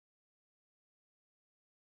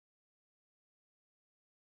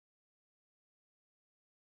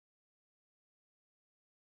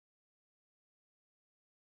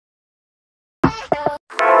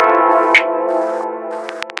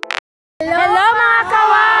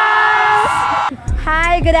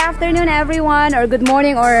good afternoon everyone, or good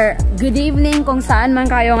morning or good evening kung saan man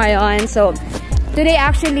kayo ngayon. So today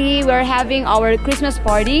actually we're having our Christmas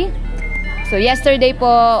party. So yesterday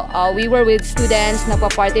po we were with students,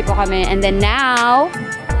 nagpa-party po kami, and then now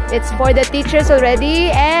it's for the teachers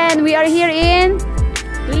already, and we are here in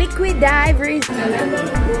Liquid Divers.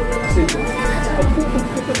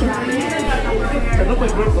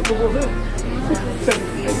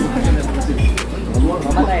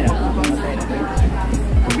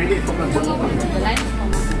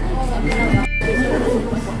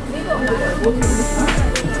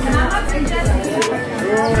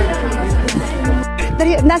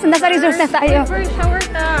 Nasa resource na tayo.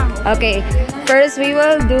 Okay, first we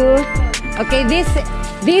will do. Okay,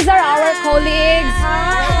 these are our colleagues.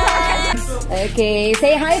 Okay,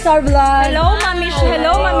 say hi to our vlog. Hello, Ma'am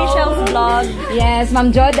Michelle's vlog. Yes,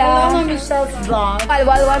 Ma'am Joda. Hello, Ma'am Michelle's vlog.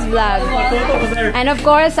 Walwa's vlog. And of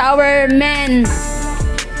course, our men.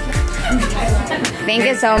 Thank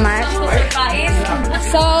you so much.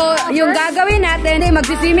 So, yung gagawin natin,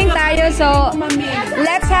 magsiswimming tayo. So,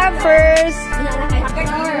 let's have first.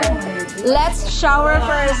 Let's shower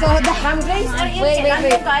first. So, wait.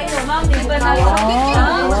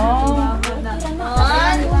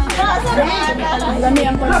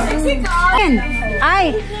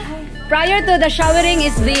 Prior to the showering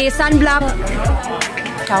is the sunblock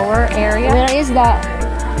shower area.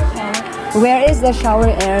 Where is the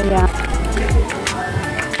shower area?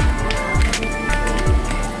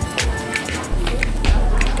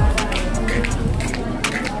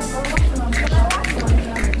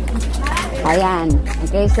 Ayan.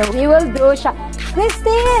 Okay, so we will do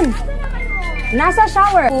Christine! Nasa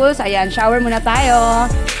shower. Ayan, shower muna tayo.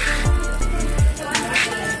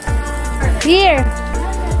 Here.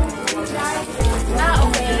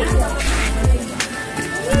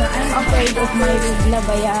 I'm afraid of my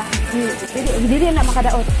labaya. Hindi na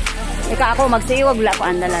makadaot. Ika ako, magsiwag wala ko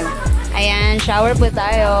andalag. Ayan, shower po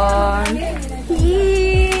tayo.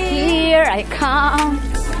 Here I come.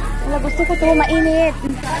 Wala, gusto ko to mainit.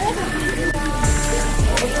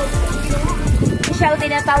 Michelle,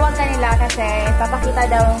 tinatawag ka nila kasi papakita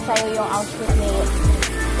daw sa'yo yung outfit ni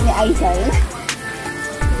Aisel.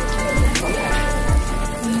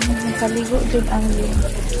 Nakaligo dyan ang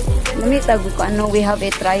namitag ko ano, we have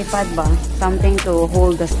a tripod ba? Something to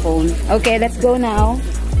hold the phone. Okay, let's go now.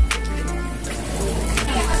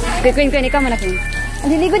 Queen, ikaw manakin.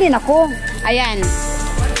 Naliligo din ako. Ayan.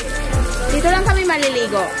 Dito lang kami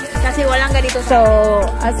maliligo kasi walang ganito. So,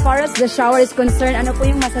 as far as the shower is concerned, ano po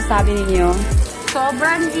yung masasabi ninyo?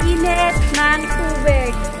 Sobrang init ng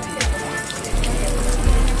tubig.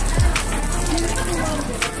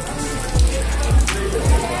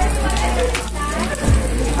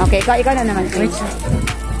 Okay, ikaw na naman.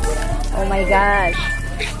 Oh my gosh.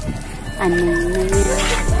 Ano na yan?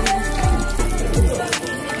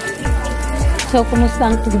 So,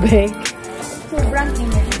 kumusta ang tubig? Sobrang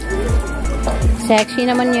init. Sexy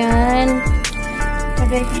naman yan.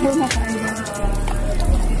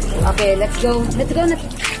 Okay, let's go. Let's go na.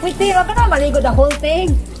 Wait, wag ka na maligo the whole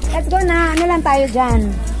thing. Let's go na. Ano lang tayo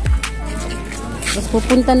dyan? Mas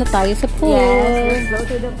pupunta na tayo sa pool. Yes, let's go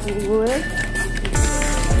to the pool.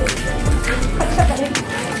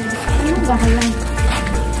 Ano bahal lang?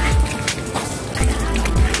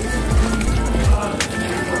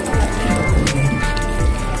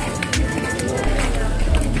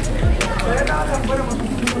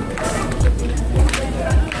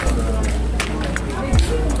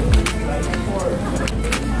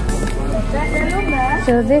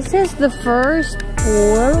 So this is the first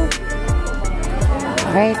pool,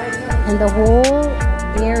 right, and the whole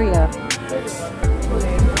area.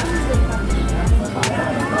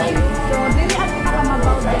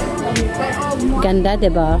 Ganda,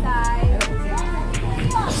 diba?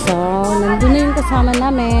 So, nandun na yung kasama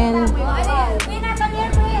namin.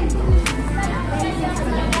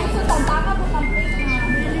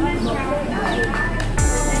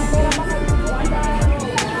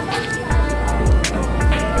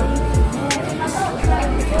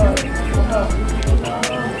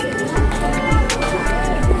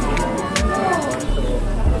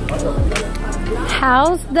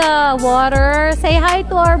 How's the water? Say hi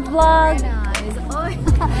to our vlog. Is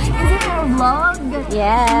it our vlog?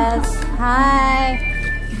 Yes. Hi.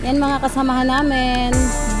 Yan mga kasamahan namin.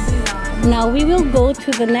 Now we will go to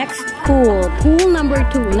the next pool. Pool number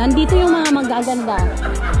 2. Nandito yung mga magaganda.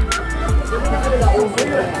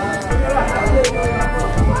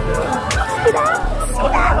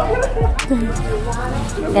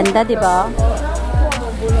 Ganda, diba?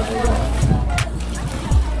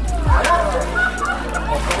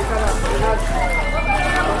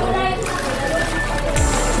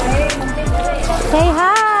 Say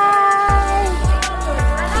hi!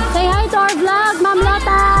 Say hi to our vlog, Ma'am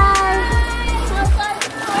Lotay!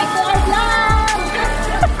 Hi to our vlog!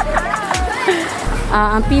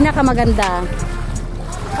 Ang pinakamaganda.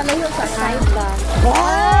 Palayo sa side ba?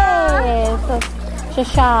 Hey! So,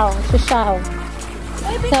 shashaw.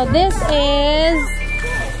 So this is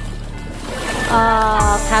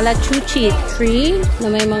Calachuchi tree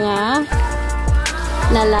na may mga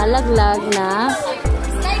nalalaglag na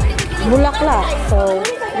bulaklak. So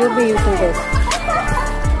we'll be using this.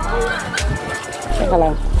 Teka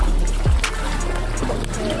lang.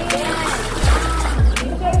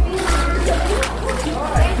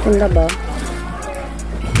 Ganda ba?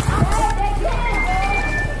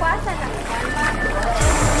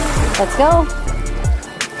 Let's go!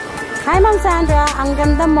 Hi, Ma'am Sandra! Ang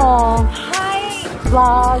ganda mo! Hi!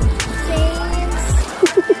 Vlog! James!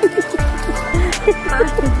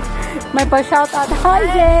 May pa-shoutout. Hi,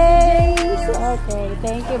 James! Okay,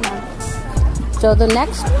 thank you, ma'am. So, the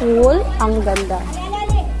next pool, ang ganda.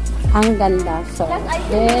 Ang ganda. So,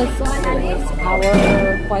 this is our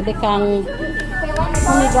pwede kang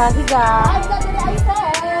humiga-higa.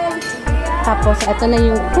 Tapos, ito na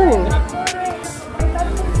yung pool.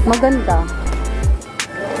 Maganda.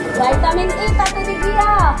 Vitamin E,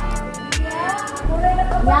 tatuligia!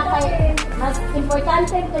 Mas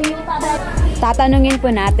importante ito Tatanungin po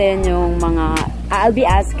natin yung mga, I'll be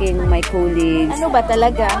asking my colleagues. Ano ba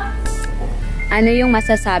talaga? Ano yung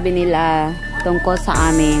masasabi nila tungkol sa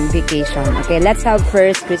aming vacation? Okay, let's have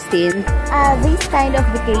first, Christine. This kind of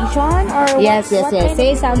vacation? Or Yes. what kind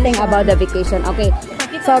Say of something vacation? about the vacation. Okay,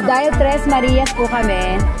 so dahil Tres Marias po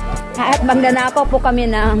kami, at magnanakaw po kami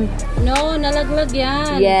ng... No, nalaglag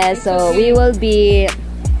yan. Yes, so we will be...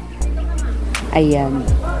 Ayan.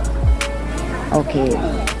 Okay.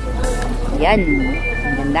 Yan.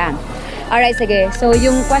 Ang ganda. Alright, sige. So,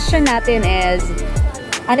 yung question natin is,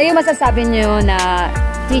 ano yung masasabi nyo na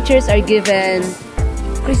teachers are given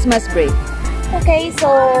Christmas break? Okay, so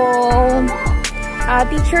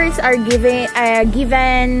teachers are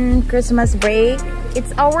given Christmas break.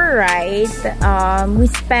 It's our right. We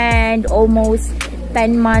spend almost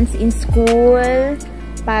 10 months in school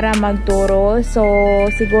para magturo. So,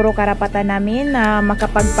 siguro karapatan namin na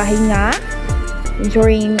makapagpahinga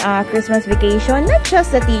during Christmas vacation. Not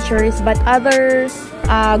just the teachers, but other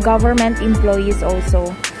government employees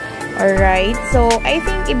also. Alright. So, I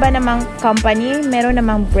think iba namang company, meron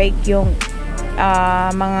namang break yung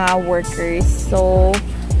mga workers. So,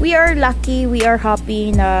 we are lucky, we are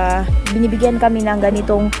happy na binibigyan kami ng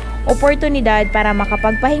ganitong oportunidad para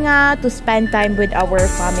makapagpahinga, to spend time with our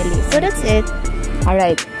family. So, that's it.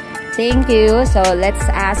 Alright. Thank you. So, let's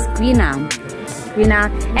ask Quina.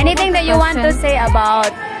 Quina, anything that you want to say about,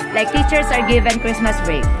 like, teachers are given Christmas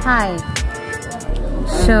break? Hi.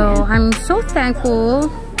 So, I'm so thankful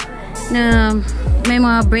na may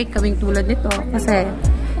mga break kaming tulad nito. Kasi,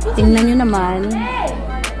 tingnan nyo naman.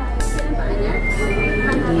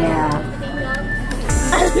 Yeah.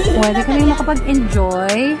 Pwede kami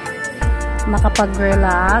makapag-enjoy,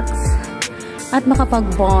 makapag-relax, at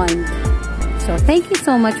makapag-bond. So, thank you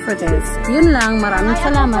so much for this. Yun lang. Maraming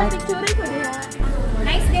salamat.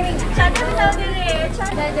 Nice day.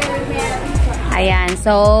 Ayan.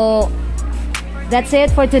 So, that's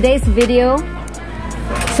it for today's video.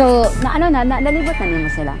 So, nalibot na niyo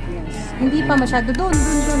sila? Hindi pa masyado. Doon.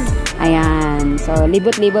 Ayan. So,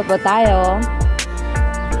 libot-libot po tayo.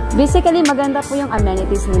 Basically, maganda po yung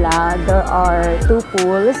amenities nila. There are 2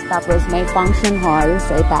 pools, tapos may function hall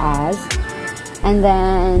sa itaas. And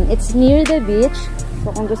then, it's near the beach.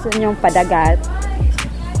 So, kung gusto niyo padagat,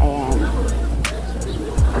 ayan.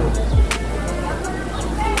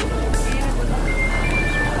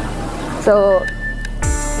 So,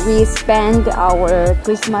 we spend our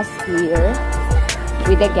Christmas here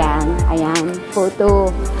with the gang. Ayan.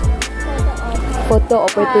 Photo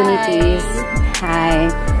opportunities.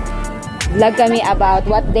 Hi. Vlog kami about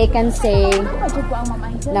what they can say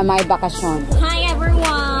na may bakasyon. Hi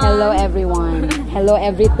everyone. Hello everyone. Hello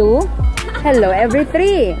every 2. Hello every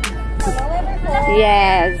 3.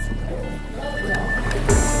 Yes.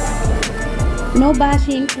 No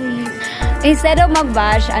bashing, please. Instead of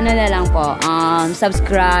mag-bash, ano na lang po,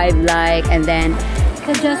 subscribe, like, and then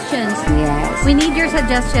Suggestions. yes. We need your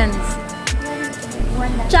suggestions.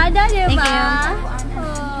 Chada, di Thank ba? you.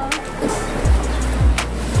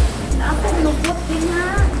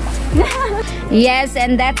 Yes,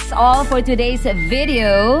 and that's all for today's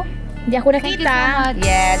video. Hindi ako nakita.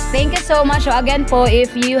 Yes, thank you so much. So again po,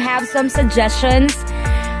 if you have some suggestions,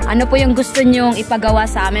 ano po yung gusto nyong ipagawa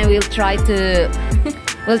sa amin, we'll try to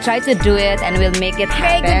do it and we'll make it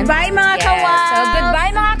happen. Okay, goodbye mga Yes. kawaw. So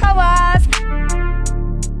goodbye mga kawaw.